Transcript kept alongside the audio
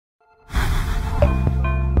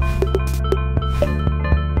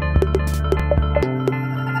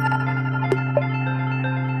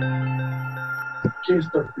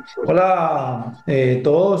Hola,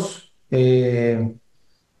 todos.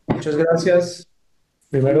 Muchas gracias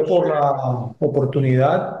primero por la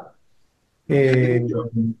oportunidad. Eh,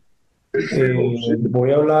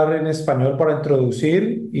 Voy a hablar en español para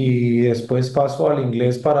introducir y después paso al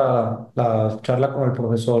inglés para la charla con el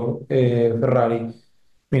profesor Ferrari.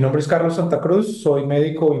 Mi nombre es Carlos Santa Cruz, soy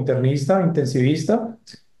médico internista, intensivista,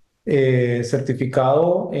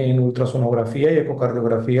 certificado en ultrasonografía y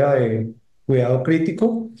ecocardiografía de cuidado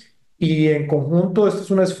crítico. Y en conjunto, este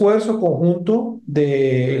es un esfuerzo conjunto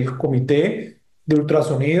del Comité de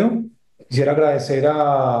Ultrasonido. Quisiera agradecer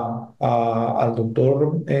al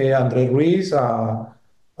doctor Andrés Ruiz,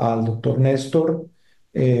 al doctor Néstor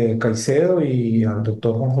Caicedo y al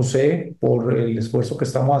doctor Juan José por el esfuerzo que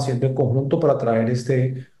estamos haciendo en conjunto para traer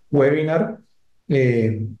este webinar.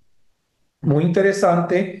 Eh, Muy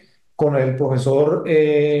interesante con el profesor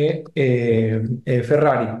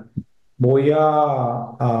Ferrari. Voy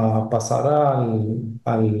a pasar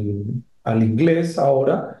al inglés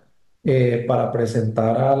ahora para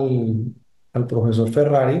presentar al profesor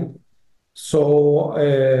Ferrari. So,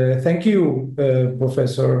 thank you,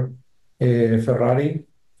 Professor Ferrari,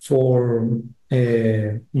 for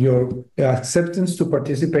your acceptance to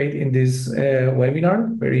participate in this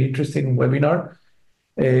webinar, very interesting webinar.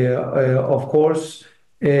 Of course,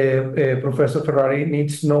 Professor Ferrari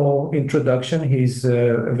needs no introduction. He's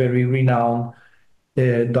a very renowned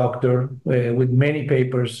doctor with many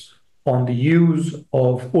papers on the use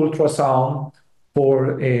of ultrasound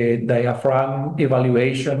for diaphragm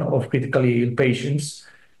evaluation of critically ill patients.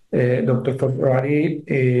 Dr. Ferrari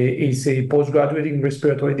is a postgraduate in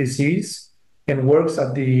respiratory disease and works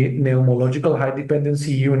at the Pneumological High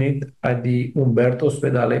Dependency Unit at the Umberto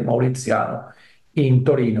Ospedale Mauriziano in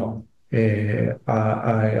Torino.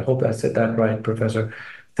 I hope I said that right, Professor.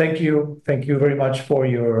 Thank you very much for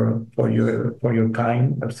your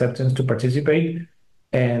kind acceptance to participate,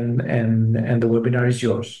 and the webinar is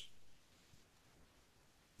yours.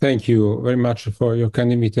 Thank you very much for your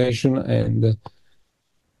kind invitation, and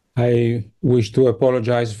I wish to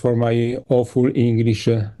apologize for my awful English.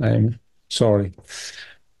 I'm sorry.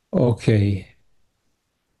 Okay.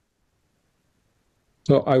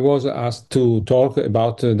 So I was asked to talk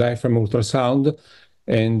about diaphragm ultrasound,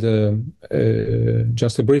 and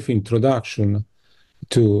just a brief introduction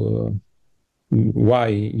to why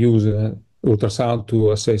use ultrasound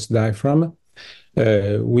to assess diaphragm.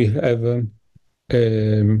 We have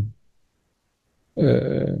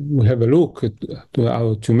a look to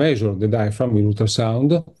how to measure the diaphragm with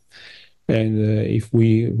ultrasound, and if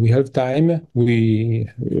we have time, we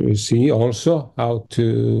see also how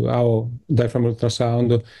diaphragm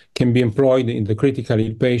ultrasound can be employed in the critically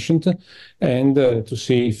ill patient, and to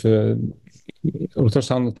see if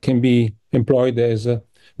ultrasound can be employed as a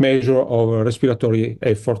measure of respiratory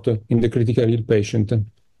effort in the critically ill patient.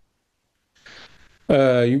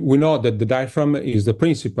 We know that the diaphragm is the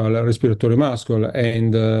principal respiratory muscle,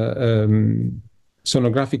 and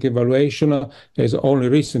sonographic evaluation has only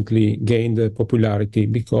recently gained popularity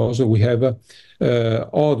because we have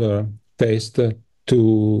other tests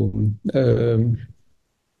to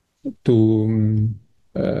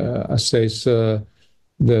assess the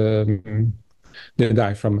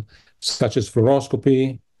diaphragm, such as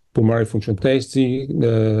fluoroscopy, pulmonary function testing,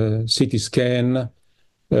 CT scan,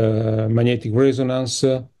 magnetic resonance,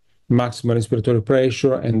 maximum respiratory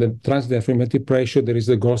pressure, and the transdiaphragmatic pressure. There is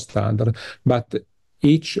the gold standard, but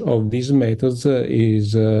each of these methods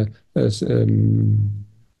is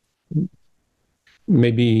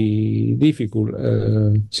maybe difficult.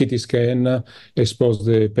 CT scan exposes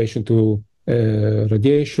the patient to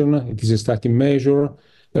radiation. It is a static measure.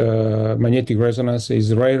 Magnetic resonance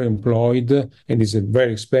is rarely employed and is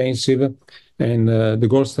very expensive. And the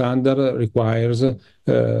gold standard requires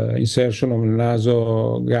insertion of a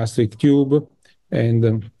nasogastric tube,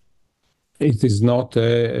 and it is not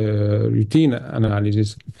a routine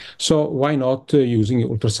analysis. So why not using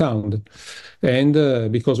ultrasound? And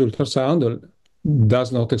because ultrasound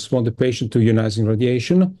does not expose the patient to ionizing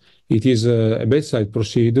radiation, it is a bedside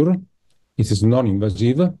procedure. It is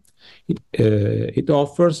non-invasive. It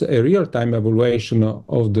offers a real-time evaluation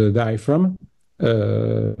of the diaphragm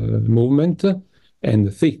movement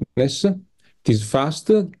and thickness. It is fast,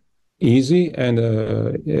 easy, and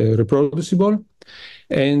reproducible.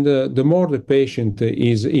 And the more the patient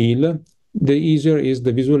is ill, the easier is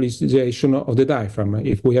the visualization of the diaphragm.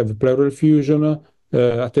 If we have pleural effusion,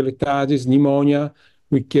 atelectasis, pneumonia,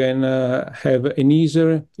 we can have an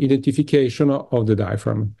easier identification of the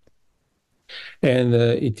diaphragm. And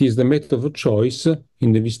it is the method of choice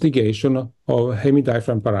in the investigation of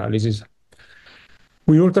hemidiaphragm paralysis.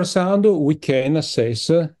 With ultrasound, we can assess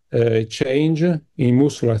a change in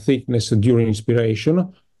muscular thickness during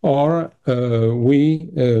inspiration, or we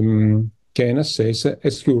can assess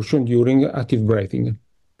excursion during active breathing.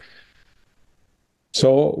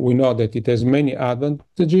 So we know that it has many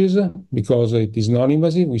advantages because it is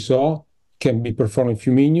non-invasive. We saw can be performed in a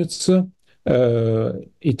few minutes.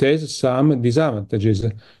 It has some disadvantages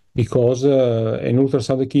because an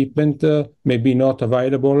ultrasound equipment may be not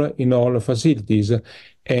available in all facilities,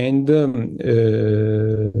 and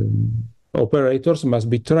operators must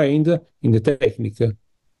be trained in the technique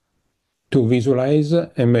to visualize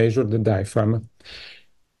and measure the diaphragm.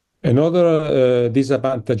 Another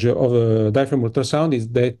disadvantage of diaphragm ultrasound is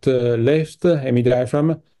that left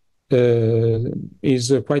hemidiaphragm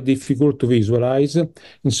is quite difficult to visualize.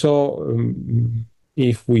 And so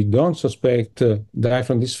if we don't suspect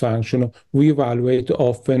diaphragm dysfunction, we evaluate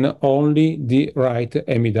often only the right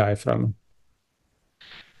hemidiaphragm.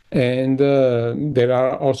 And there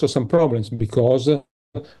are also some problems because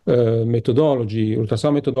methodology,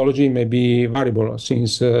 ultrasound methodology may be variable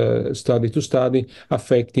since study to study,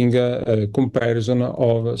 affecting comparison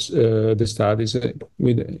of the studies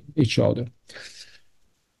with each other.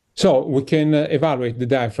 So we can evaluate the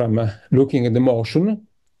diaphragm looking at the motion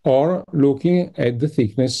or looking at the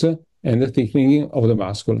thickness and the thickening of the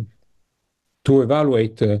muscle. To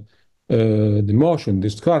evaluate the motion, the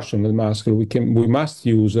excursion of the muscle, we must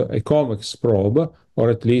use a convex probe or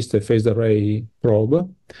at least a phased array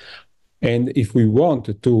probe. And if we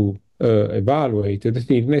want to evaluate the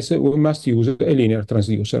thickness, we must use a linear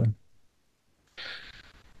transducer.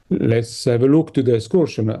 Let's have a look to the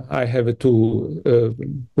excursion. I have to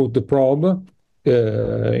put the probe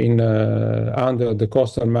under the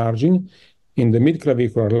costal margin in the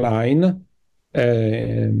midclavicular line,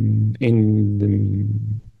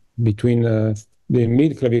 between the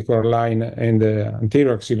midclavicular line and the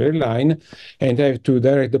anterior axillary line, and I have to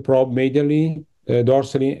direct the probe medially,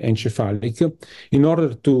 dorsally, and cephalic in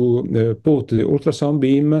order to put the ultrasound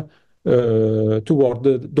beam toward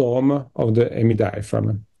the dome of the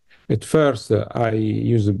hemidiaphragm. At first, I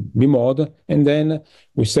use the B mode, and then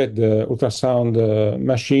we set the ultrasound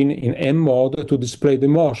machine in M mode to display the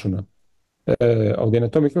motion of the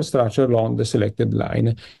anatomical structure along the selected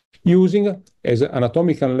line, using as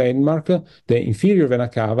anatomical landmark the inferior vena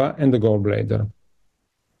cava and the gallbladder.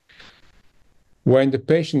 When the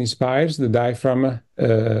patient inspires, the diaphragm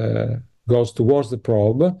goes towards the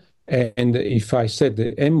probe, and if I set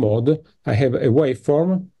the M mode, I have a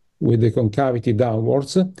waveform with the concavity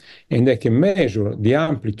downwards, and I can measure the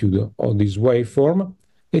amplitude of this waveform.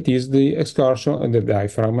 It is the excursion of the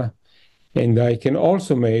diaphragm. And I can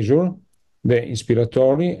also measure the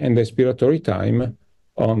inspiratory and the expiratory time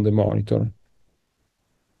on the monitor.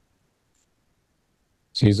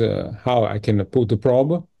 This is how I can put the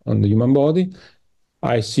probe on the human body.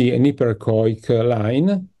 I see an hyperechoic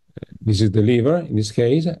line. This is the liver in this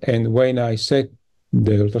case. And when I set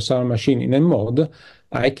the ultrasound machine in M mode,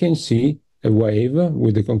 I can see a wave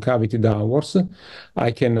with the concavity downwards.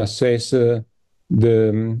 I can assess the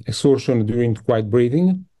exertion during quiet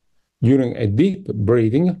breathing, during a deep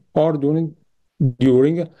breathing, or during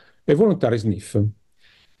a voluntary sniff.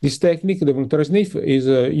 This technique, the voluntary sniff, is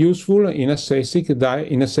useful in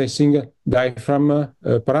assessing diaphragm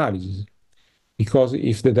paralysis. Because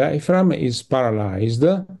if the diaphragm is paralyzed,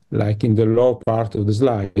 like in the lower part of the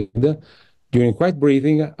slide, during quiet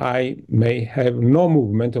breathing, I may have no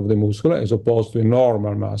movement of the muscle as opposed to a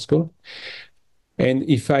normal muscle. And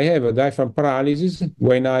if I have a diaphragm paralysis,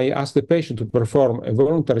 when I ask the patient to perform a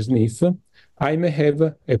voluntary sniff, I may have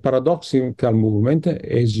a paradoxical movement,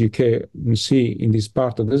 as you can see in this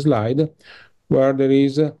part of the slide, where there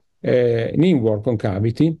is an inward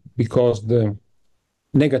concavity because the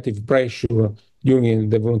negative pressure during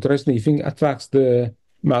the voluntary sniffing attracts the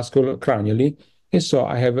muscle cranially, and so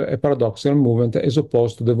I have a paradoxical movement as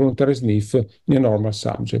opposed to the voluntary sniff in a normal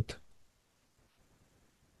subject.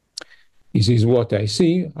 This is what I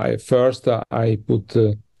see. First, I put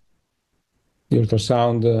the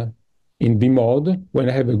ultrasound in B mode. When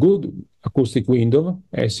I have a good acoustic window,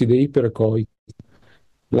 I see the hyperechoic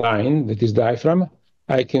line, that is diaphragm.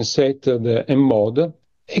 I can set the M mode.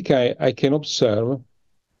 I can observe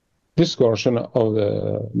the excursion of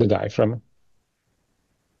the diaphragm.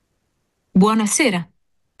 Buonasera,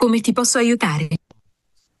 come ti posso aiutare?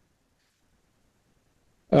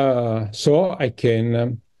 So I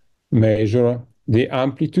can measure the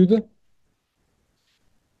amplitude,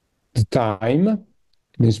 the time,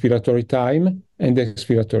 the inspiratory time, and the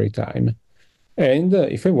expiratory time. And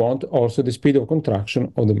if I want, also the speed of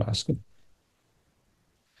contraction of the muscle.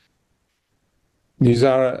 These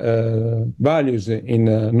are values in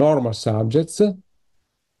normal subjects.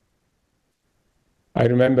 I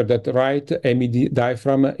remember that right MED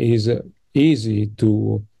diaphragm is easy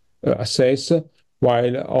to assess,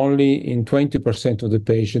 while only in 20% of the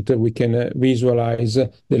patient we can visualize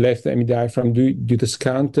the left MED diaphragm due to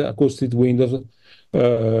scant acoustic windows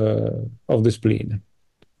of the spleen.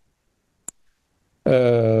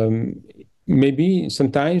 Maybe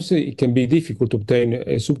sometimes it can be difficult to obtain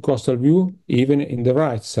a subcostal view even in the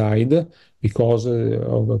right side because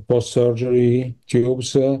of post-surgery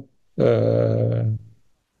tubes,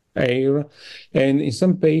 air, and in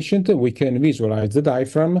some patients we can visualize the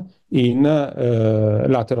diaphragm in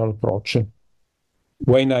lateral approach.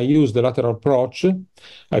 When I use the lateral approach,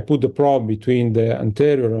 I put the probe between the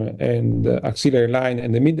anterior and axillary line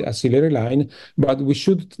and the mid-axillary line, but we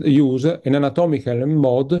should use an anatomical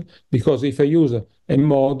mode, because if I use a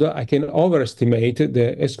mode, I can overestimate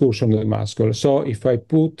the excursion of the muscle. So if I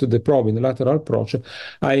put the probe in the lateral approach,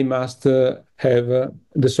 I must have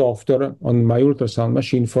the software on my ultrasound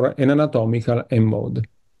machine for an anatomical mode.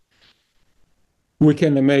 We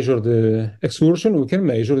can measure the excursion, we can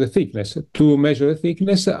measure the thickness. To measure the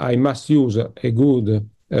thickness, I must use a good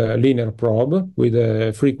linear probe with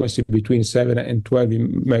a frequency between 7 and 12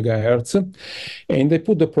 megahertz, and I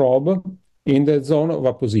put the probe in the zone of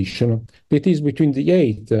apposition. It is between the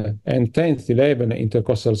 8th and 10th 11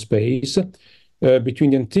 intercostal space,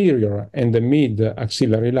 between the anterior and the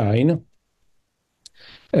mid-axillary line.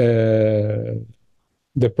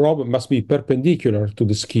 The probe must be perpendicular to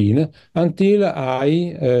the skin until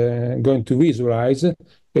I going to visualize a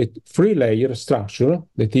three-layer structure.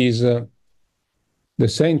 That is, the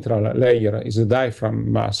central layer is the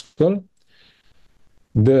diaphragm muscle,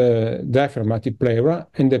 the diaphragmatic pleura,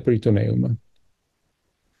 and the peritoneum.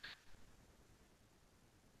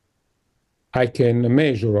 I can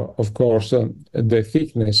measure, of course, the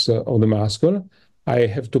thickness of the muscle. I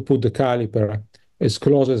have to put the caliper as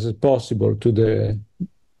close as possible to the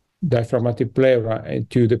diaphragmatic pleura and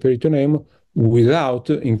to the peritoneum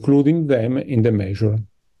without including them in the measure.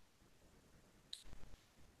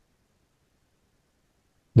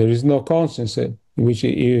 There is no consensus which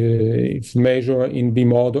if measure in B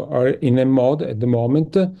mode or in M mode at the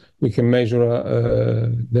moment. We can measure,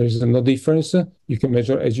 there is no difference. You can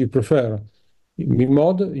measure as you prefer. In B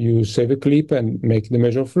mode, you save a clip and make the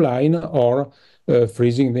measure offline, or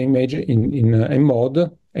freezing the image in M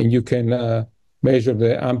mode, and you can measure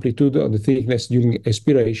the amplitude of the thickness during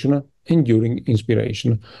expiration and during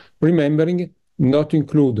inspiration, remembering not to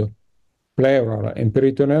include pleural and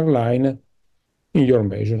peritoneal line in your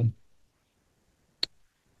measure.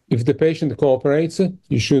 If the patient cooperates,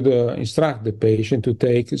 you should instruct the patient to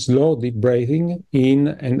take slow, deep breathing in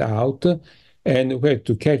and out, and we have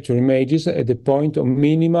to capture images at the point of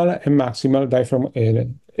minimal and maximal diaphragm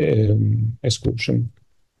excursion.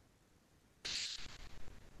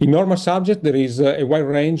 In normal subject, there is a wide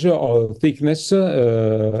range of thickness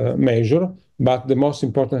measure, but the most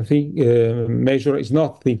important thing measure is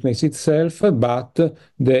not thickness itself, but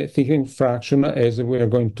the thickening fraction, as we are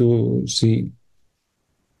going to see.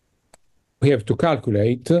 We have to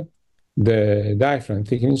calculate the diaphragm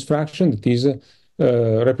thickening fraction that is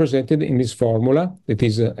represented in this formula, that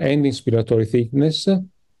is end inspiratory thickness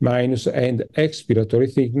minus end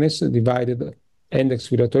expiratory thickness divided end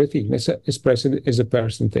expiratory thickness expressed as a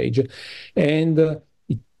percentage. And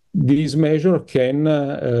this measure can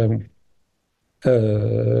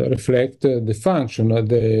reflect the function,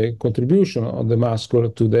 the contribution of the muscle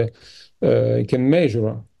to the, it can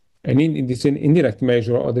measure this indirect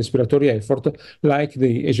measure of the respiratory effort, like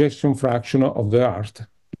the ejection fraction of the heart.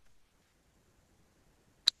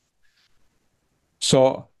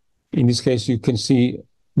 So in this case, you can see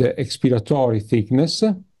the expiratory thickness,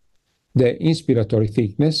 the inspiratory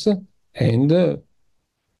thickness, and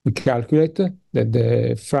we calculate that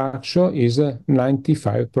the fraction is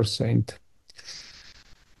 95%.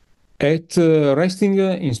 At resting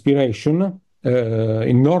inspiration,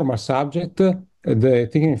 in normal subject, the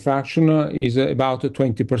thickening fraction is about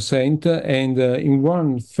 20%, and in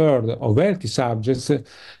 1/3 of healthy subjects,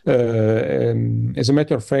 as a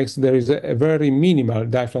matter of fact, there is a very minimal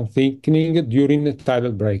diaphragm thickening during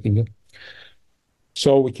tidal breathing.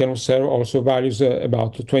 So we can observe also values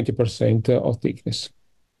about 20% of thickness.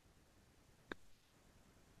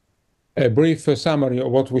 A brief summary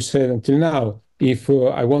of what we said until now. If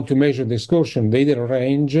I want to measure the excursion, the ideal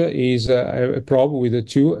range is a probe with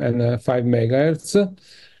 2 and 5 megahertz.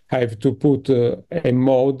 I have to put a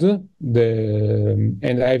mode,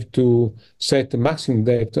 and I have to set maximum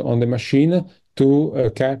depth on the machine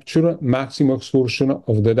to capture maximum excursion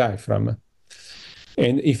of the diaphragm.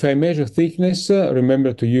 And if I measure thickness,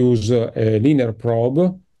 remember to use a linear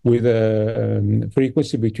probe with a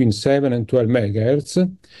frequency between 7 and 12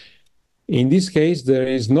 megahertz. In this case, there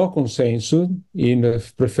is no consensus in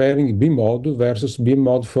preferring B mode versus B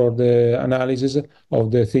mode for the analysis of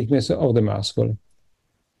the thickness of the muscle.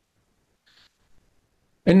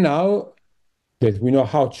 And now that we know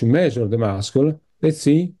how to measure the muscle, let's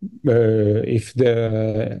see if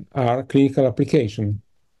there are clinical applications.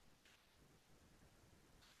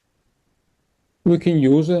 We can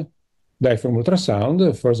use diaphragm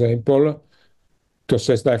ultrasound, for example, to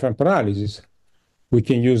assess diaphragm paralysis. We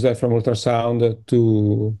can use diaphragm ultrasound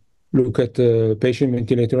to look at patient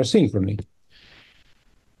ventilator asynchrony.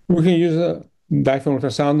 We can use diaphragm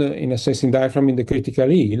ultrasound in assessing diaphragm in the critical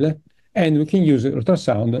ill, and we can use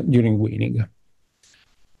ultrasound during weaning.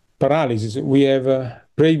 Paralysis, we have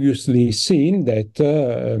previously seen that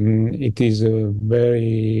it is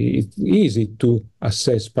very easy to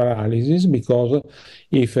assess paralysis, because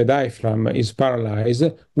if a diaphragm is paralyzed,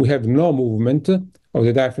 we have no movement of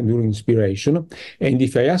the diaphragm during inspiration. And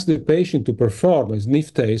if I ask the patient to perform a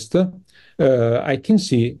sniff test, I can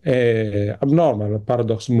see an abnormal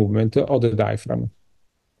paradox movement of the diaphragm.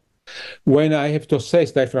 When I have to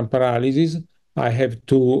assess diaphragm paralysis, I have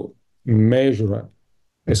to measure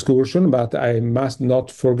excursion, but I must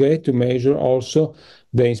not forget to measure also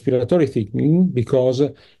the inspiratory thickening, because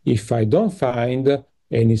if I don't find an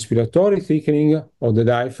inspiratory thickening of the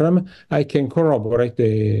diaphragm, I can corroborate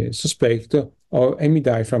the suspect of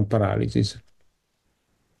hemidiaphragm paralysis.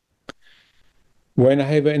 When I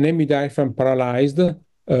have an hemidiaphragm paralyzed,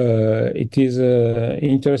 it is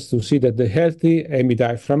interesting to see that the healthy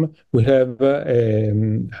hemidiaphragm will have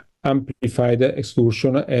amplified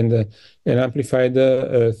excursion and an amplified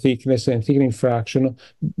thickness and thickening fraction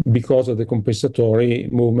because of the compensatory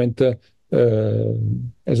movement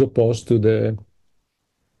as opposed to the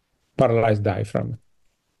paralyzed diaphragm.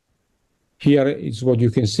 Here is what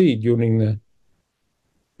you can see during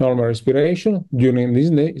normal respiration, during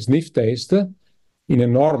this sniff test in a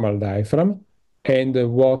normal diaphragm, and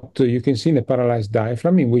what you can see in a paralyzed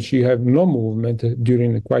diaphragm in which you have no movement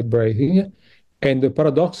during the quiet breathing, and the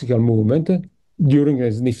paradoxical movement during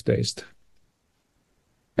a sniff test.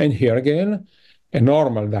 And here again, a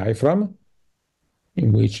normal diaphragm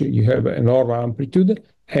in which you have a normal amplitude,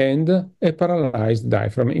 and a paralyzed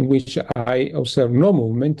diaphragm in which I observe no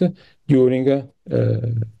movement during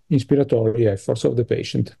inspiratory efforts of the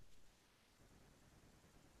patient.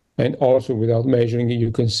 And also without measuring,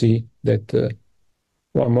 you can see that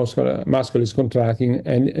one muscle is contracting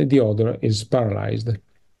and the other is paralyzed.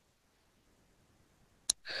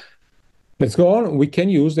 Let's go on. We can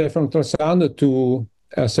use diaphragm ultrasound to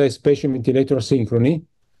assess patient ventilator asynchrony.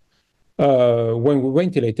 When we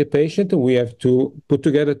ventilate a patient, we have to put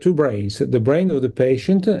together two brains, the brain of the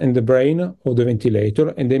patient and the brain of the ventilator,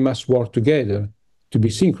 and they must work together to be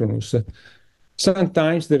synchronous.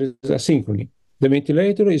 Sometimes there is asynchrony. The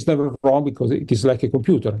ventilator is never wrong because it is like a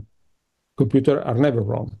computer. Computers are never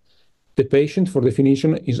wrong. The patient, for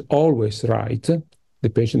definition, is always right. The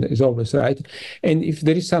patient is always right. And if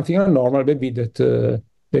there is something abnormal, maybe that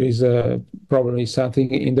there is probably something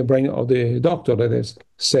in the brain of the doctor that has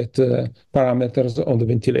set parameters on the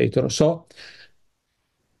ventilator. So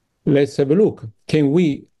let's have a look. Can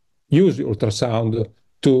we use ultrasound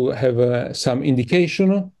to have some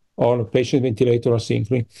indication on patient ventilator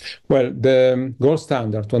asynchrony? Well, the gold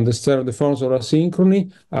standard to understand the forms of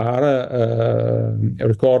asynchrony are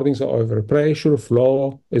recordings of air pressure,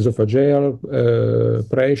 flow, esophageal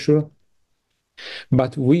pressure.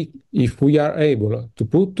 But if we are able to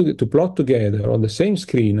plot together on the same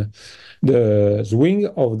screen the swing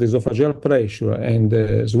of the esophageal pressure and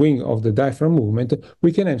the swing of the diaphragm movement,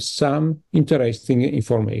 we can have some interesting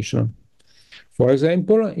information. For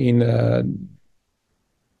example, in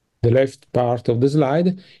the left part of the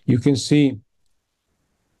slide, you can see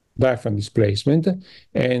diaphragm displacement,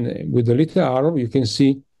 and with the little arrow, you can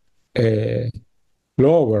see a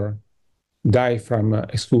lower diaphragm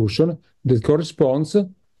excursion that corresponds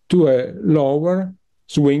to a lower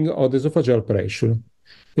swing of the esophageal pressure.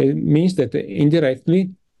 It means that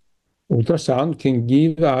indirectly, ultrasound can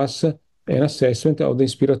give us an assessment of the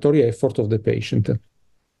inspiratory effort of the patient.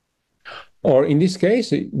 Or in this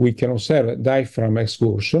case, we can observe diaphragm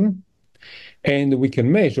excursion, and we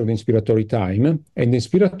can measure the inspiratory time. And the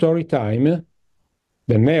inspiratory time,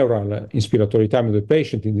 the neural inspiratory time of the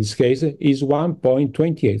patient in this case, is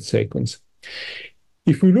 1.28 seconds.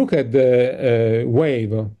 If we look at the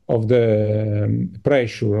wave of the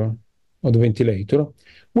pressure of the ventilator,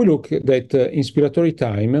 we look that inspiratory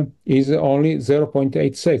time is only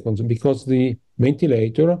 0.8 seconds because the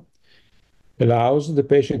ventilator allows the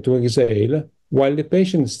patient to exhale while the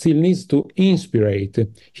patient still needs to inspirate.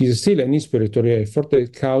 It's still an inspiratory effort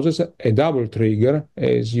that causes a double trigger,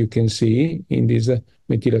 as you can see in this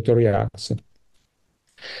ventilatory axe.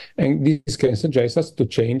 And this can suggest us to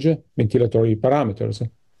change ventilatory parameters.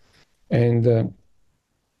 And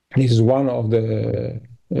this is one of the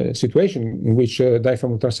situations in which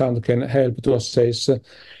diaphragm ultrasound can help to assess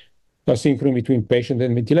asynchrony between patient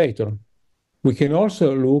and ventilator. We can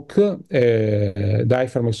also look at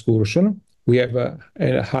diaphragm excursion. We have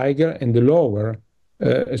a higher and a lower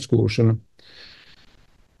excursion.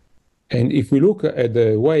 And if we look at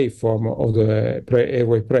the waveform of the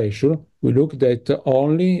airway pressure, we look that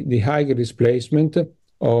only the higher displacement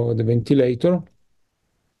of the ventilator,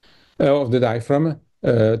 of the diaphragm,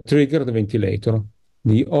 trigger the ventilator.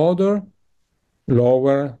 The other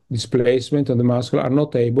lower displacement of the muscle are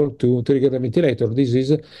not able to trigger the ventilator. This is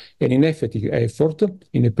an ineffective effort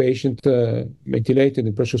in a patient ventilated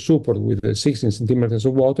in pressure support with 16 centimeters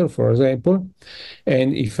of water, for example.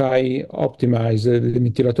 And if I optimize the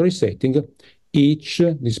ventilatory setting, each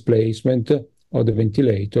displacement of the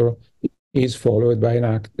ventilator is followed by an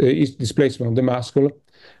act, each displacement of the muscle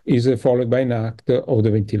is followed by an act of the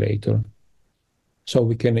ventilator. So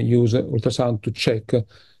we can use ultrasound to check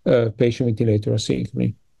patient ventilator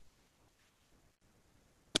asynchrony.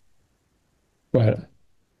 Well,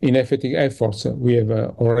 ineffective efforts we have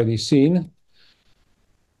already seen.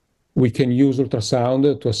 We can use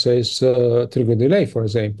ultrasound to assess trigger delay, for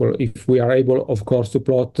example, if we are able, of course, to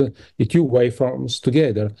plot the two waveforms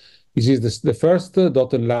together. This is the first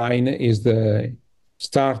dotted line is the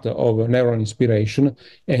start of neural inspiration,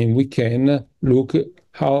 and we can look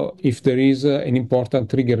how if there is an important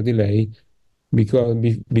trigger delay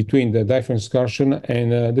between the diaphragm excursion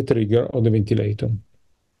and the trigger of the ventilator.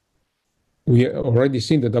 We have already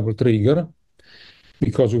seen the double trigger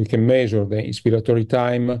because we can measure the inspiratory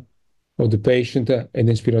time of the patient and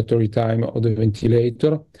the inspiratory time of the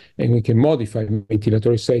ventilator, and we can modify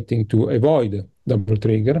ventilatory setting to avoid double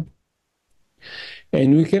trigger.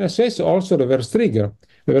 And we can assess also reverse trigger.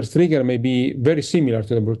 Reverse trigger may be very similar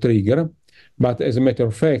to double trigger, but as a matter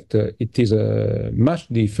of fact, it is much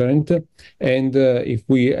different. And if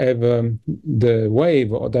we have the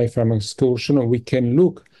wave of diaphragm excursion, we can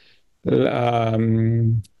look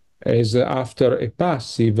as after a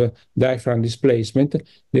passive diaphragm displacement,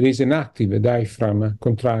 there is an active diaphragm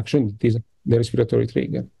contraction, that is the respiratory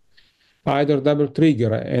trigger. Either double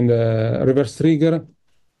trigger and reverse trigger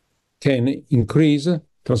can increase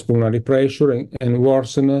transpulmonary pressure and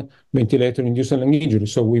worsen ventilator-induced lung injury.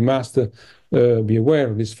 So we must be aware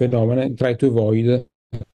of this phenomenon and try to avoid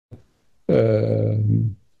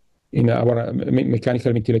in our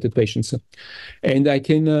mechanical ventilated patients. And I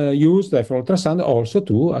can use diaphragm ultrasound also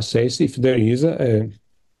to assess if there is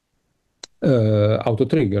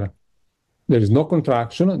auto-trigger. There is no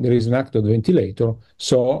contraction, there is an act of the ventilator,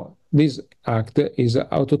 so this act is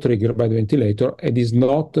auto-triggered by the ventilator and is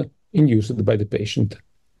not induced by the patient.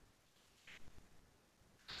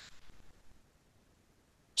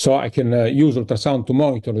 So I can use ultrasound to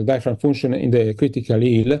monitor the diaphragm function in the critical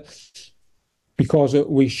ill, because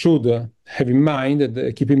we should have in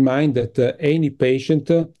mind, keep in mind that any patient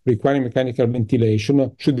requiring mechanical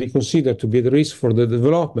ventilation should be considered to be at risk for the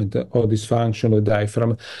development of dysfunction of the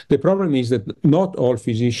diaphragm. The problem is that not all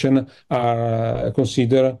physicians are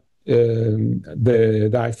consider the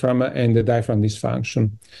diaphragm and the diaphragm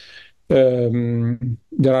dysfunction.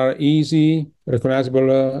 There are easy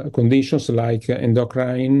recognizable conditions like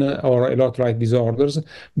endocrine or electrolyte disorders,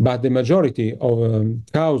 but the majority of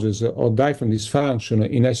causes of diaphragm dysfunction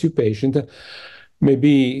in ICU patient may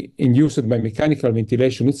be induced by mechanical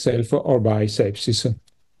ventilation itself or by sepsis.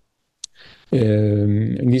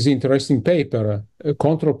 In this interesting paper, a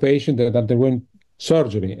control patient that underwent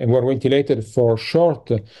surgery and were ventilated for a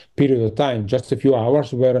short period of time, just a few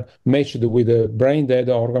hours, were matched with a brain-dead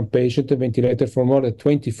organ patient ventilated for more than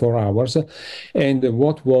 24 hours. And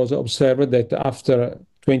what was observed that after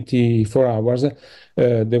 24 hours,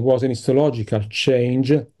 there was an histological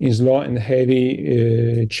change in slow and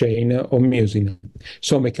heavy chain of mucin.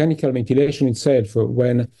 So mechanical ventilation itself,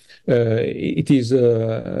 when it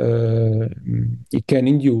can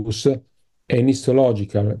induce an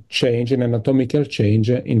histological change, an anatomical change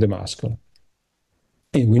in the muscle.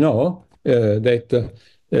 And we know that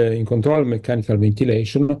in controlled mechanical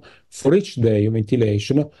ventilation, for each day of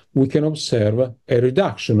ventilation, we can observe a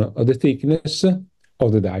reduction of the thickness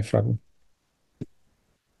of the diaphragm.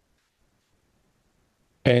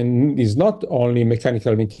 And it's not only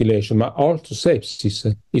mechanical ventilation, but also sepsis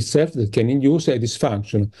itself that can induce a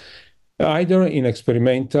dysfunction, either in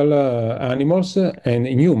experimental animals and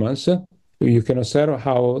in humans. you can observe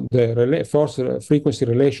how the force-frequency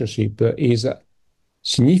relationship is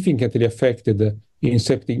significantly affected in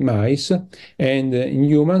septic mice, and in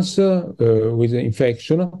humans with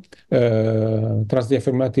infection,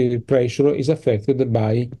 transdiaphragmatic pressure is affected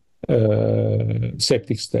by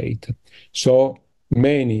septic state. So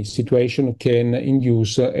many situations can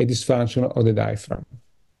induce a dysfunction of the diaphragm.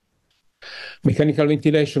 Mechanical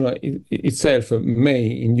ventilation itself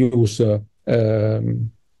may induce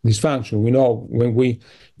dysfunction. We know when we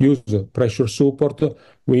use pressure support,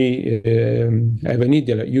 we have an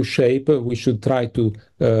ideal U shape. We should try to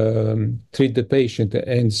treat the patient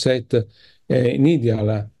and set an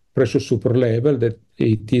ideal pressure support level that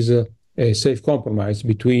it is a safe compromise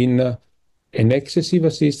between an excessive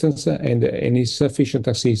assistance and an insufficient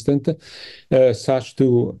assistance, such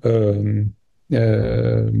to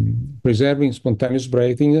preserving spontaneous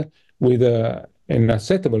breathing with an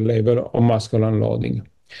acceptable level of muscle unloading.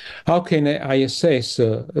 How can I assess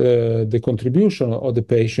the contribution of the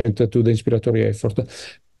patient to the inspiratory effort?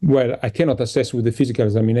 Well, I cannot assess with the physical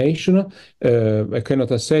examination. I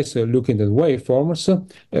cannot assess looking at waveforms.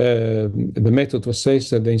 The method to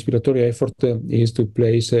assess the inspiratory effort is to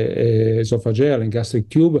place a esophageal and gastric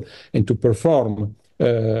tube and to perform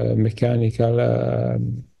mechanical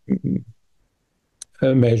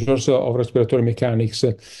measures of respiratory mechanics,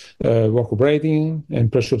 work of breathing,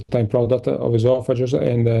 and pressure time product of esophagus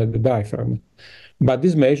and the diaphragm. But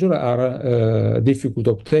these measures are difficult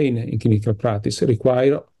to obtain in clinical practice,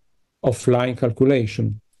 require offline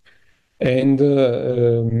calculation. And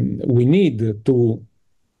we need to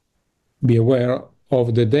be aware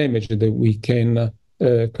of the damage that we can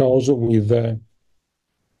cause with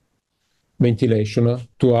ventilation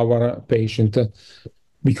to our patient,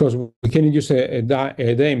 because we can induce a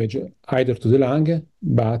damage either to the lung,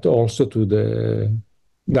 but also to the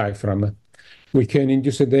diaphragm. We can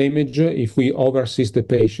induce a damage if we over-assist the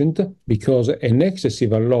patient, because an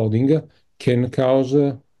excessive unloading can cause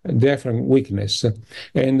diaphragm weakness.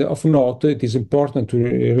 And of note, it is important to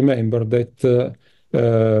remember that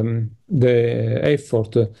the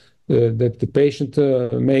effort that the patient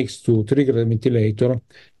makes to trigger the ventilator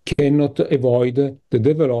cannot avoid the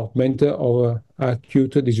development of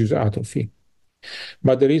acute disease atrophy.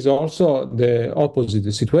 But there is also the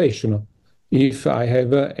opposite situation. If I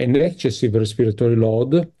have an excessive respiratory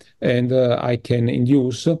load and I can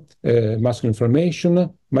induce muscle inflammation,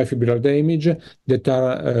 myofibrillary damage that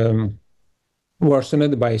are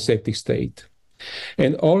worsened by septic state.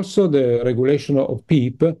 And also the regulation of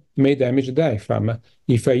PEEP may damage the diaphragm.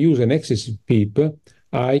 If I use an excessive PEEP,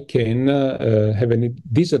 I can have a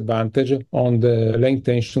disadvantage on the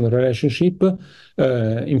length-tension relationship,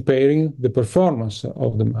 impairing the performance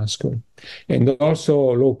of the muscle. And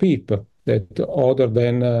also low PEEP, that other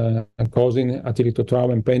than causing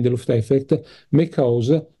atheritotrauma and Pendeluft effect, may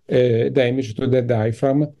cause damage to the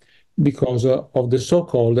diaphragm because of the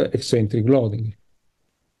so-called eccentric loading.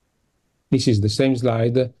 This is the same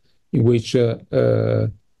slide in which we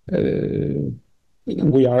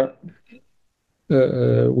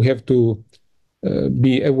have to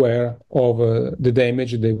be aware of the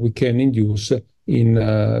damage that we can induce in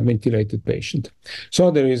a ventilated patient.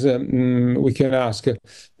 So there is, we can ask,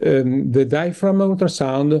 the diaphragm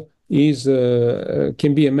ultrasound is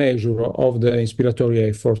can be a measure of the inspiratory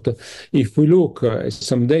effort. If we look at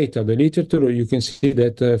some data, the literature, you can see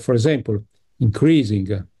that, for example,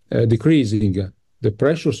 decreasing the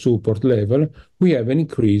pressure support level, we have an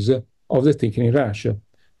increase of the thickening ratio.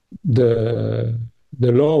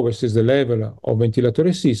 The lowest is the level of ventilatory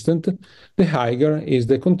assistance, the higher is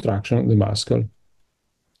the contraction of the muscle.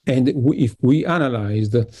 And if we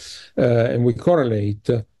analyzed and we correlate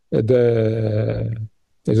the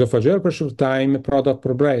esophageal pressure time product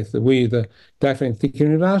per breath with diaphragm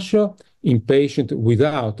thickening ratio in patient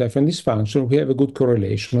without diaphragm dysfunction, we have a good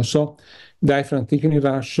correlation. So diaphragm thickening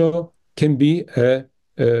ratio can be a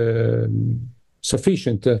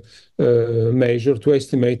sufficient measure to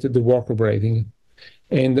estimate the work of breathing.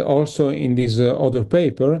 And also in this other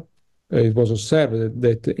paper, it was observed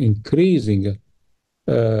that increasing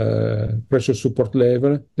pressure support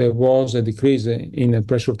level, there was a decrease in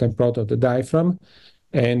pressure time product of the diaphragm,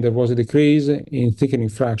 and there was a decrease in thickening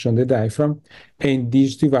fraction of the diaphragm, and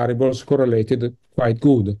these two variables correlated quite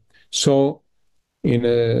good. So in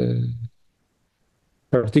a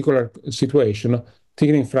particular situation,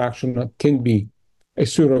 thickening fraction can be a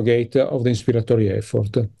surrogate of the inspiratory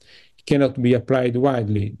effort. It cannot be applied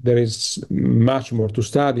widely. There is much more to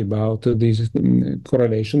study about this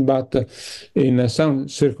correlation, but in some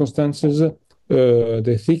circumstances,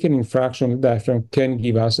 the thickening fraction of the diaphragm can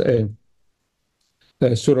give us a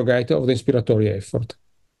surrogate of the inspiratory effort.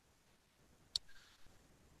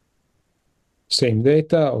 same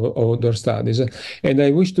data or other studies. And I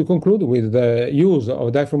wish to conclude with the use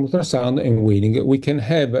of diaphragm ultrasound and weaning. We can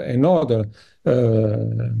have another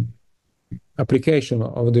application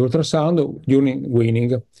of the ultrasound during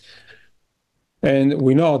weaning. And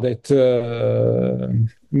we know that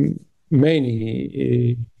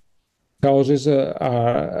many causes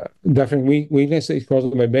are diaphragm weakness is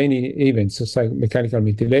caused by many events, like mechanical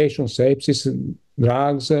ventilation, sepsis,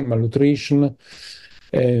 drugs, malnutrition.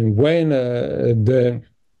 And when the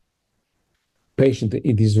patient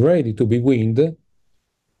it is ready to be weaned,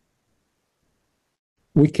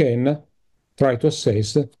 we can try to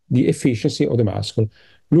assess the efficiency of the muscle,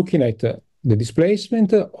 looking at the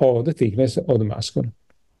displacement or the thickness of the muscle.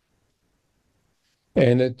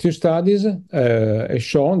 And two studies have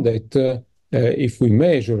shown that if we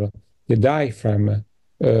measure the diaphragm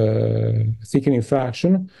thickening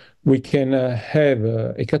fraction, we can have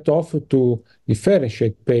a cutoff to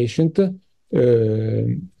differentiate patient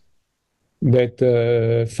that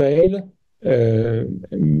fail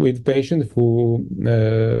with patients who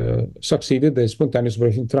succeeded the spontaneous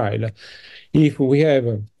breathing trial. If we have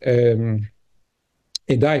a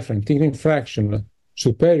diaphragm thickening fraction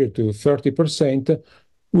superior to 30%,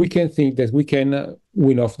 we can think that we can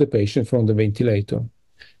wean off the patient from the ventilator.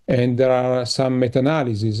 And there are some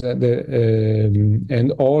meta-analyses,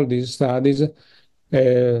 and all these studies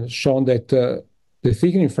shown that the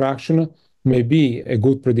thickening fraction may be a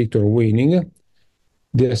good predictor of weaning.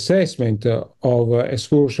 The assessment of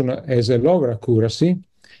excursion has a lower accuracy,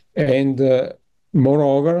 and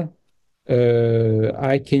moreover,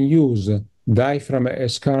 I can use diaphragm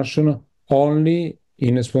excursion only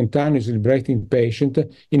in a spontaneously breathing patient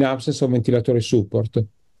in absence of ventilatory support.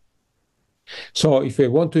 So if I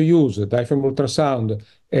want to use diaphragm ultrasound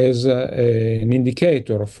as an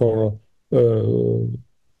indicator for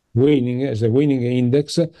weaning, as a weaning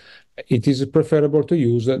index, it is preferable to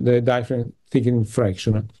use the diaphragm thickening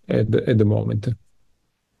fraction at the moment.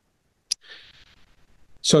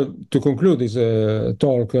 So to conclude this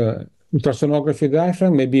talk, ultrasonography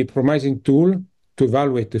diaphragm may be a promising tool to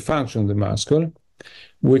evaluate the function of the muscle.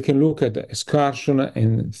 We can look at excursion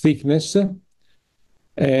and thickness,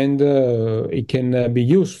 and it can be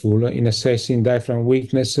useful in assessing diaphragm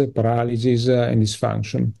weakness, paralysis, and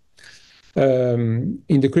dysfunction. In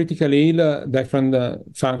the critical ill, diaphragm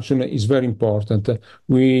function is very important.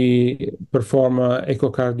 We perform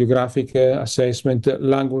echocardiographic assessment,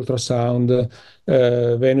 lung ultrasound,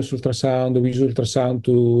 venous ultrasound, visual ultrasound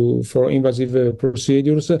for invasive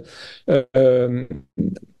procedures.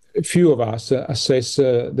 Few of us assess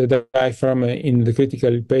the diaphragm in the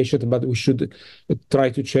critical patient, but we should try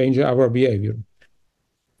to change our behavior,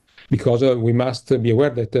 because we must be aware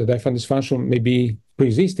that diaphragm dysfunction may be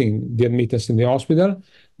pre-existing the admittance in the hospital,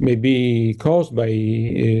 may be caused by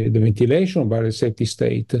the ventilation, by the safety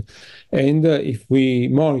state. And if we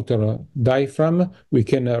monitor diaphragm, we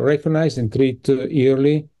can recognize and treat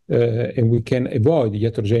early, and we can avoid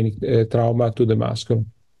iatrogenic trauma to the muscle.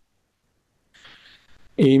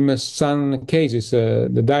 In some cases,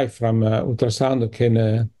 the diaphragm ultrasound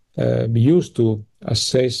can be used to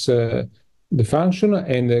assess the function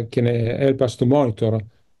and can help us to monitor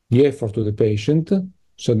the effort of the patient,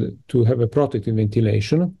 so to have a protective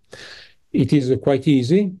ventilation. It is quite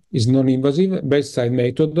easy, it's non-invasive, bedside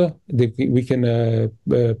method. We can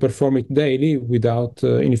perform it daily without,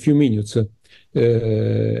 in a few minutes.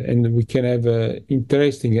 And we can have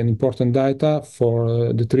interesting and important data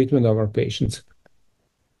for the treatment of our patients.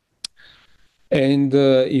 And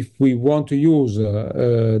if we want to use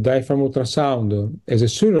diaphragm ultrasound as a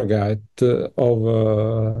surrogate of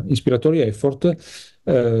inspiratory effort,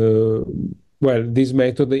 well, this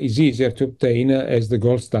method is easier to obtain as the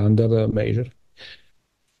gold standard measure.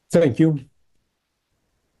 Thank you.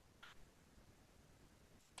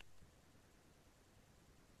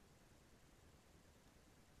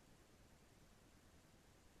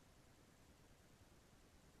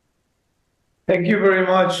 Thank you very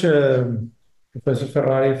much, Professor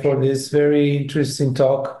Ferrari, for this very interesting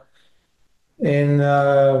talk, and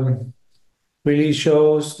really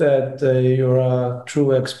shows that you're a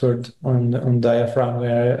true expert on diaphragm,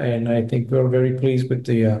 and I think we're very pleased with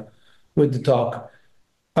the talk.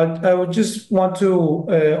 I would just want to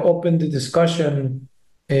open the discussion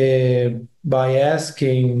by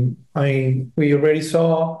asking. I mean, we already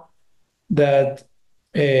saw that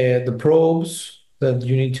the probes that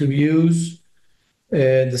you need to use,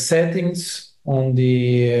 the settings on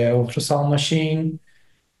the ultrasound machine.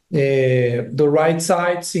 The right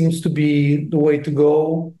side seems to be the way to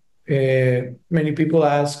go. Many people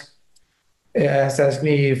ask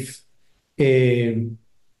me if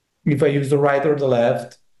I use the right or the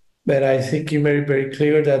left. but I think you made it very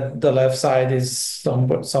clear that the left side is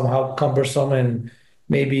somehow cumbersome and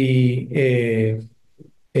maybe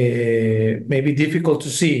maybe difficult to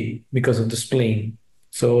see because of the spleen.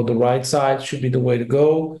 So the right side should be the way to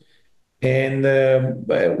go. And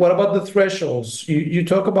what about the thresholds? You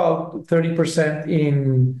talk about 30%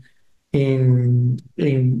 in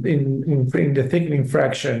the thickening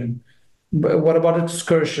fraction. But what about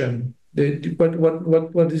excursion?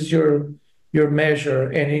 What is your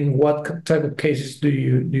measure, and in what type of cases do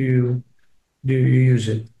you use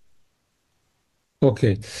it?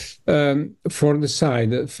 Okay. For the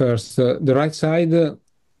side first, the right side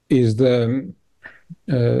is to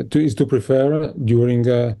prefer during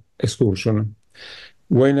excursion.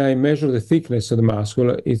 When I measure the thickness of the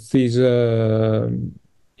muscle, it is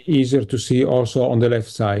easier to see also on the left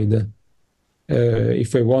side.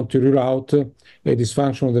 If I want to rule out a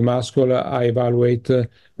dysfunction of the muscle, I evaluate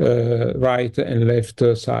right and left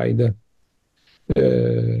side.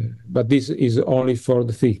 But this is only for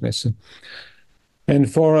the thickness.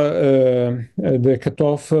 And for the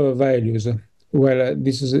cutoff values, well,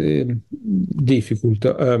 this is difficult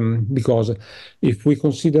because if we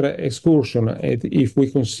consider excursion, if we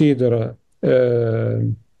consider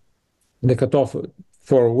the cutoff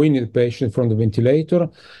for weaning the patient from the ventilator,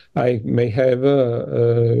 I may have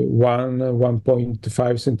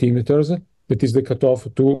 1.5 centimeters. That is the cutoff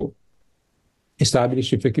to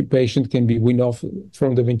establish if a patient can be weaned off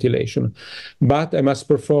from the ventilation. But I must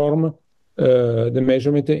perform the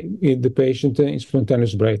measurement in the patient in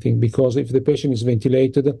spontaneous breathing, because if the patient is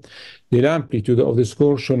ventilated, the amplitude of the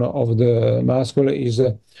excursion of the muscle is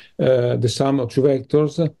the sum of two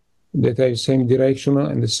vectors that have the same direction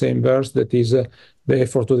and the same verse, that is the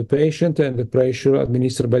effort of the patient and the pressure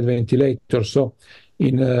administered by the ventilator. So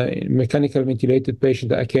in a mechanical ventilated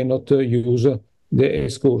patient, I cannot use the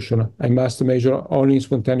excursion. I must measure only in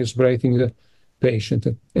spontaneous breathing patient,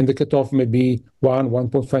 and the cutoff may be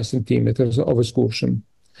 1.5 centimeters of excursion.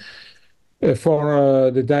 For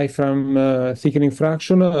the diaphragm thickening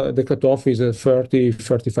fraction, the cutoff is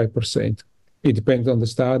 30-35%. It depends on the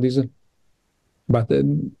studies, but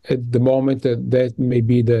at the moment that may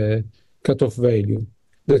be the cutoff value.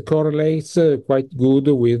 That correlates quite good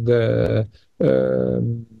with the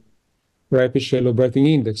rapid shallow breathing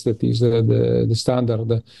index, that is the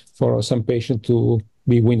standard for some patient to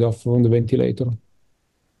be weaned off from the ventilator.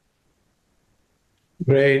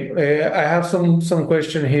 Great. I have some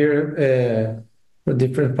question here for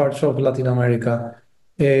different parts of Latin America.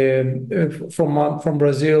 From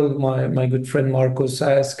Brazil, my good friend Marcos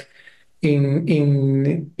asked,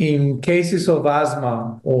 in cases of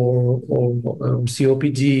asthma or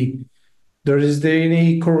COPD, is there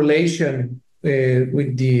any correlation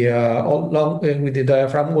with the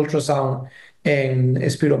diaphragm ultrasound and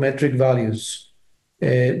spirometric values?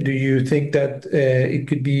 Do you think that it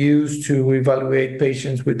could be used to evaluate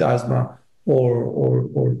patients with asthma or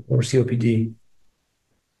COPD?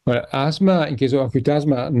 Well, asthma, in case of acute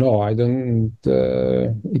asthma, no, I don't.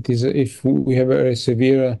 It is if we have a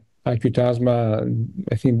severe acute asthma,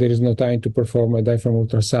 I think there is no time to perform a diaphragm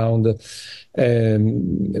ultrasound.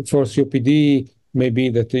 For COPD, maybe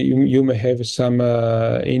that you may have some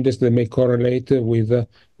index that may correlate with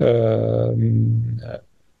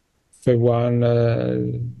one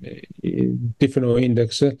different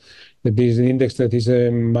index. That is an index that is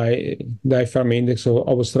my diaphragm index of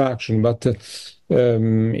obstruction. But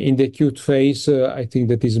in the acute phase, I think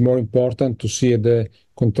that is more important to see the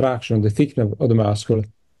contraction, the thickness of the muscle.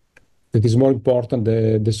 That is more important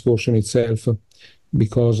than the excursion itself,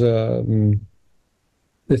 because the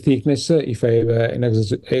thickness, if I have an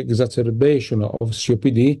exacerbation of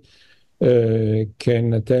COPD,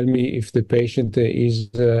 can tell me if the patient is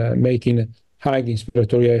making high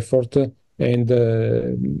inspiratory effort, and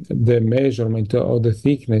the measurement of the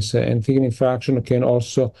thickness and thickening fraction can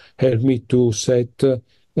also help me to set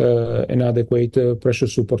an adequate pressure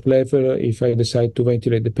support level if I decide to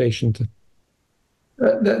ventilate the patient.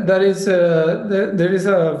 There is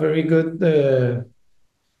a very good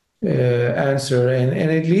answer,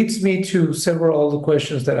 and it leads me to several of the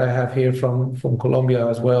questions that I have here from Colombia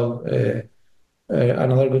as well.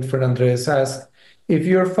 Another good friend, Andres, asked, if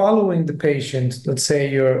you're following the patient, let's say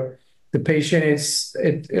the patient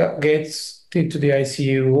gets into the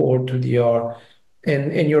ICU or to the ER,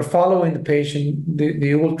 and you're following the patient,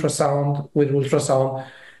 the ultrasound,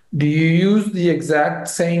 do you use the exact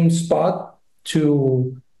same spot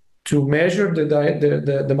to measure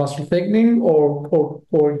the muscle thickening, or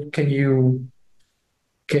can you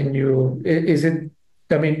is it,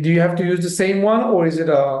 I mean, do you have to use the same one, or is it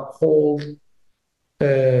a whole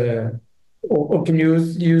or can you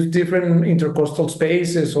use different intercostal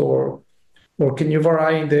spaces, or can you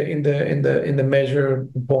vary in the measure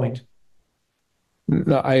point?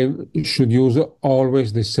 No, I should use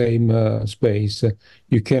always the same space.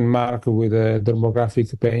 You can mark with a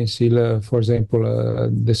dermographic pencil, for example,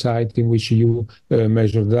 the site in which you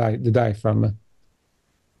measure the diaphragm.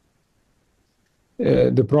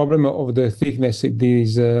 The problem of the thickness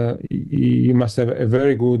is you must have a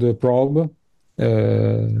very good probe,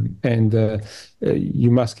 and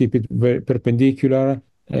you must keep it very perpendicular,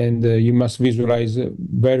 and you must visualize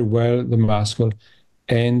very well the muscle.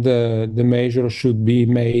 And the measure should be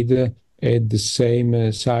made at the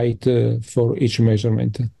same site for each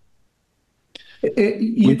measurement.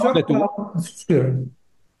 You talked about, sure.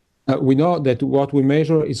 We know that what we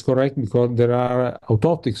measure is correct because there are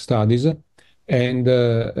autoptic studies, and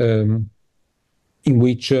in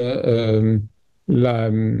which the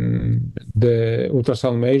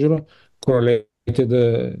ultrasound measure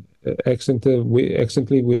correlated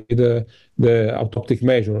excellently with the autoptic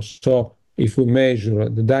measures. So if we measure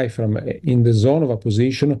the diaphragm in the zone of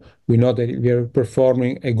apposition, we know that we are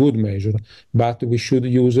performing a good measure, but we should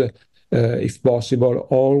use, if possible,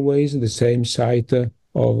 always the same site of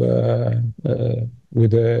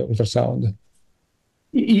with the ultrasound.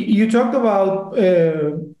 You talked about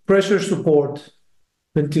pressure support,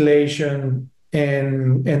 ventilation,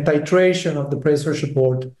 and titration of the pressure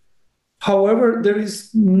support. However, there is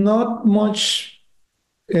not much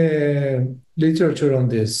literature on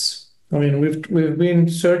this. I mean, we've been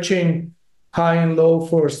searching high and low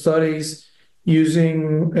for studies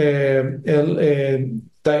using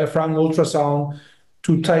diaphragm ultrasound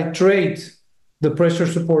to titrate the pressure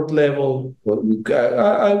support level.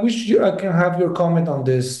 I wish I can have your comment on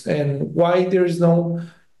this, and why there is not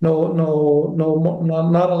a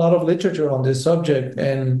lot of literature on this subject,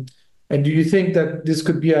 and do you think that this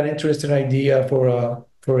could be an interesting idea for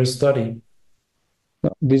a study?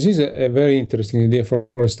 This is a very interesting idea for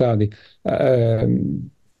a study. I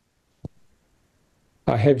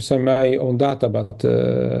have some my own data, but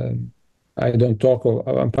I don't talk of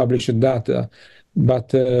unpublished data.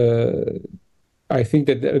 But I think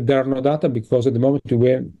that there are no data because at the moment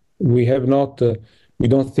we have not. We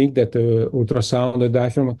don't think that ultrasound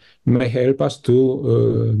diaphragm may help us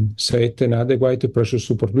to set an adequate pressure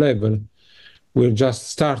support level. We just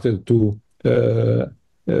started to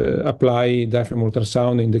apply diaphragm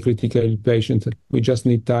ultrasound in the critical patient. We just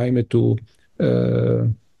need time to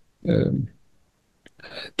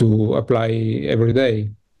apply every day.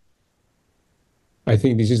 I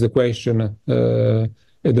think this is the question.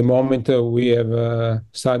 At the moment, we have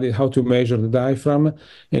studied how to measure the diaphragm,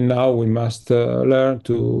 and now we must learn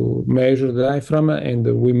to measure the diaphragm, and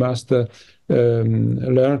we must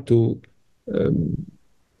learn to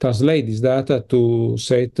translate this data to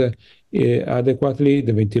set adequately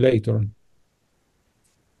the ventilator.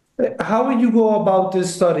 How would you go about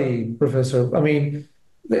this study, Professor? I mean,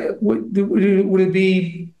 would it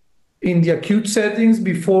be in the acute settings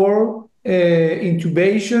before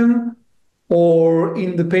intubation, or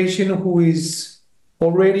in the patient who is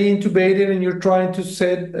already intubated and you're trying to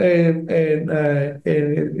set a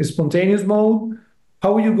spontaneous mode?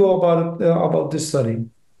 How will you go about this study?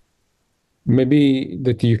 Maybe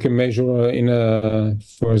that you can measure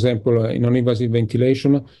for example, in non-invasive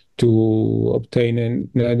ventilation to obtain an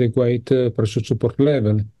adequate pressure support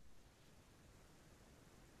level.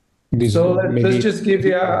 So let's just give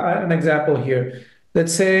you an example here.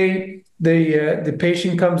 Let's say the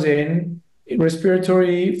patient comes in,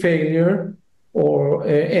 respiratory failure,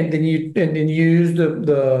 and then you use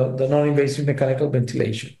the non-invasive mechanical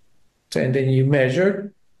ventilation, and then you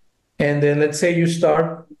measure, and then let's say you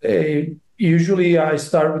start. Usually I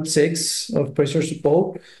start with 6 of pressure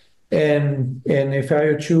support, and if I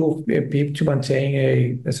achieve to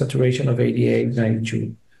maintain a saturation of 88,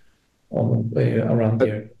 92, around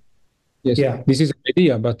there. Yes, yeah. This is an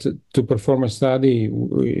idea, but to perform a study,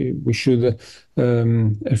 we should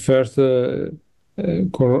first have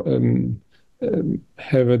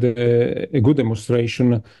a good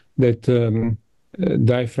demonstration that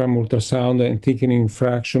diaphragm ultrasound and thickening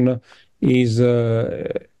fraction is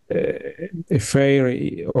a fair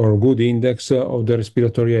or good index of the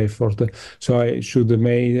respiratory effort. So I should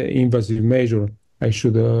make invasive measure. I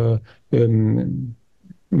should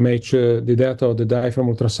match the data of the diaphragm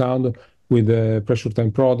ultrasound with the pressure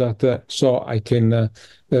time product, so I can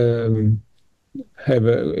have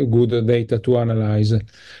a good data to analyze.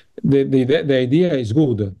 The idea is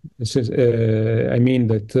good. I mean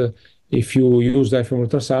that if you use diaphragm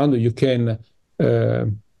ultrasound, you can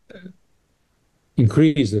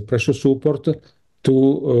increase the pressure support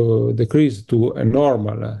to decrease to a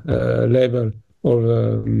normal level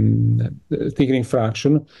thickening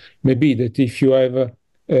fraction, maybe that if you have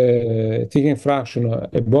thickening fraction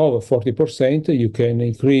above 40%, you can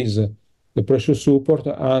increase the pressure support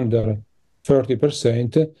under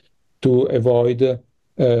 30% to avoid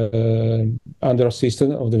under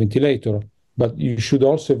assistance of the ventilator. But you should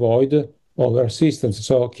also avoid over assistance,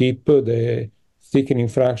 so keep the thickening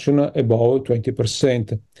fraction above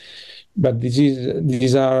 20%. But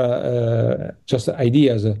these are just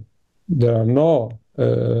ideas. There are no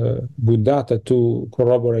good data to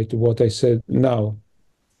corroborate what I said now.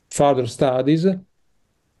 Further studies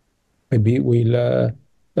maybe will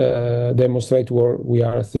demonstrate what we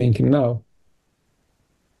are thinking now.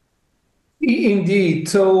 Indeed.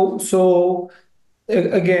 So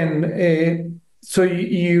again, so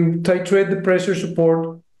you titrate the pressure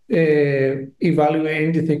support,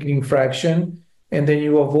 evaluating the thickening fraction, and then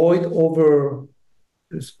you avoid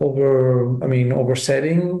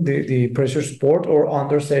oversetting the pressure support or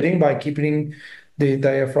undersetting by keeping the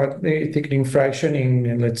diaphragm thickening fraction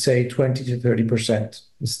in, let's say, 20 to 30%.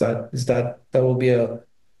 That will be a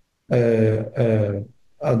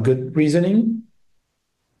good reasoning?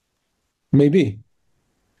 Maybe.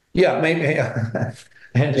 Yeah, maybe. Yeah.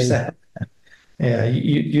 I understand. Yeah,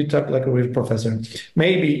 you talk like a real professor.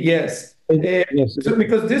 Maybe, yes. Yes. So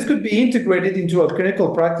because this could be integrated into a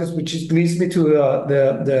clinical practice, which leads me to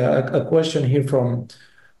a question here from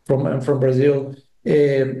Brazil.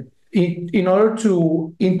 In order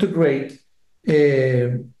to integrate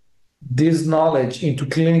this knowledge into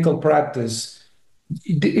clinical practice,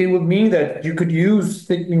 it would mean that you could use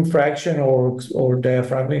thickening fraction or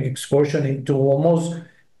diaphragmatic exposure into almost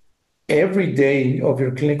every day of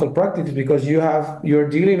your clinical practice, because you're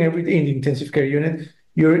dealing every day in the intensive care unit,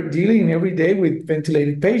 you're dealing every day with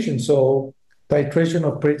ventilated patients. So titration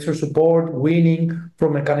of pressure support, weaning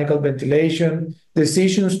from mechanical ventilation,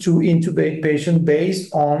 decisions to intubate patients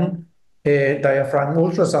based on diaphragm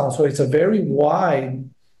ultrasound. So it's a very wide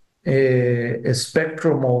a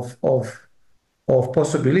spectrum of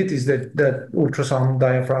possibilities that diaphragm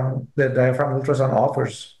ultrasound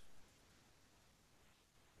offers.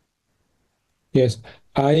 Yes,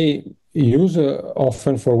 I use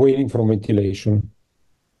often for weaning from ventilation.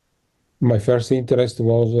 My first interest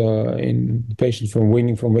was in patients from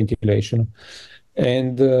weaning from ventilation,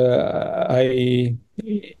 and I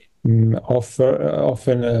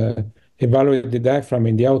often evaluate the diaphragm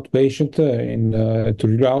in the outpatient to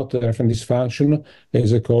rule out diaphragm dysfunction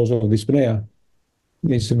as a cause of dyspnea.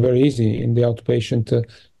 It's very easy in the outpatient.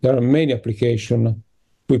 There are many applications.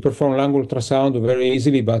 We perform lung ultrasound very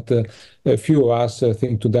easily, but a few of us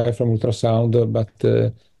think to diaphragm ultrasound, but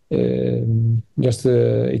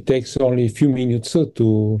it takes only a few minutes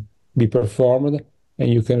to be performed,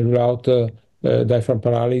 and you can rule out diaphragm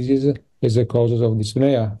paralysis as a cause of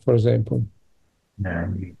dyspnea, for example.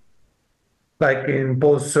 Like in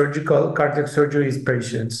post-surgical cardiac surgery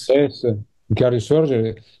patients. Yes, in cardiac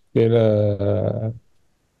surgery, in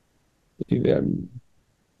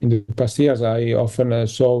the past years, I often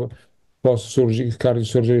saw post-surgical cardiac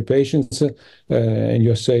surgery patients, and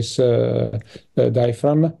you assess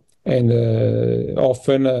diaphragm, and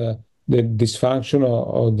often the dysfunction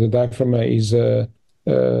of the diaphragm is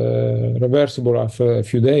reversible after a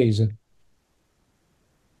few days.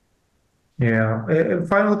 Yeah.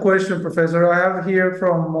 Final question, Professor. I have here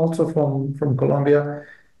from Colombia.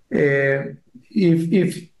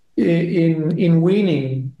 If in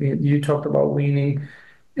weaning, you talked about weaning,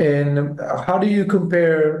 and how do you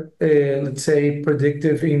compare, let's say,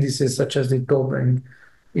 predictive indices such as the Diaphragm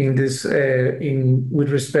in this with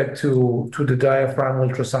respect to the diaphragm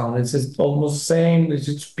ultrasound? Is it almost the same? Is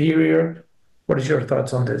it superior? What is your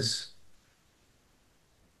thoughts on this?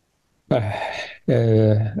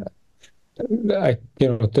 I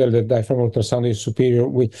cannot tell that diaphragm ultrasound is superior.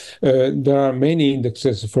 There are many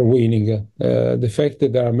indexes for weaning. The fact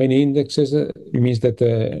that there are many indexes means that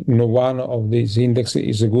no one of these indexes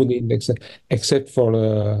is a good index, except for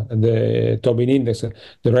the Tobin index,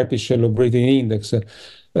 the rapid shallow breathing index.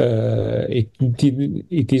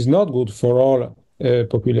 It is not good for all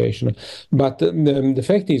population. But the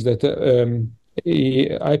fact is that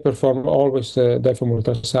I perform always diaphragm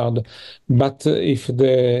ultrasound, but if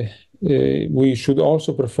we should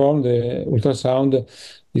also perform the ultrasound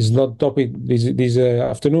is not topic this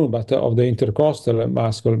afternoon, but of the intercostal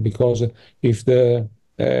muscle, because if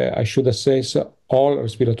I should assess all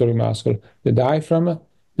respiratory muscle, the diaphragm,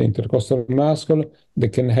 the intercostal muscle,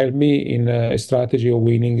 that can help me in a strategy of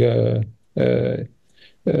weaning.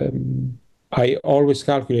 I always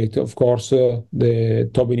calculate, of course, the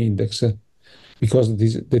Tobin index, because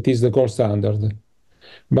that is the gold standard.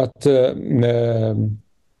 But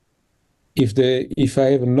if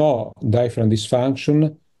I have no diaphragm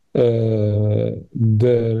dysfunction, the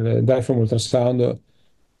diaphragm ultrasound,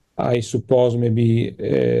 I suppose, maybe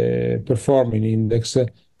performing index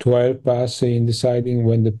to help us in deciding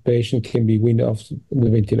when the patient can be weaned off the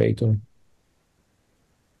ventilator.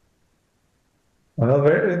 Well,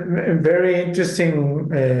 very interesting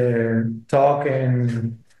talk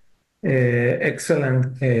and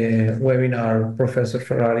excellent webinar, Professor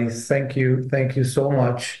Ferrari. Thank you so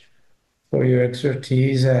much for your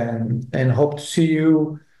expertise, and hope to see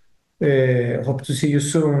you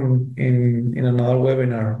soon in another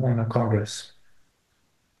webinar on a congress.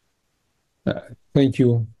 Thank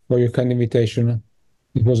you for your kind invitation.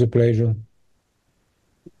 It was a pleasure.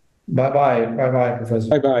 Bye bye, Professor.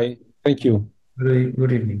 Bye bye. Thank you.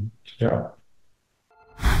 Good evening. Ciao.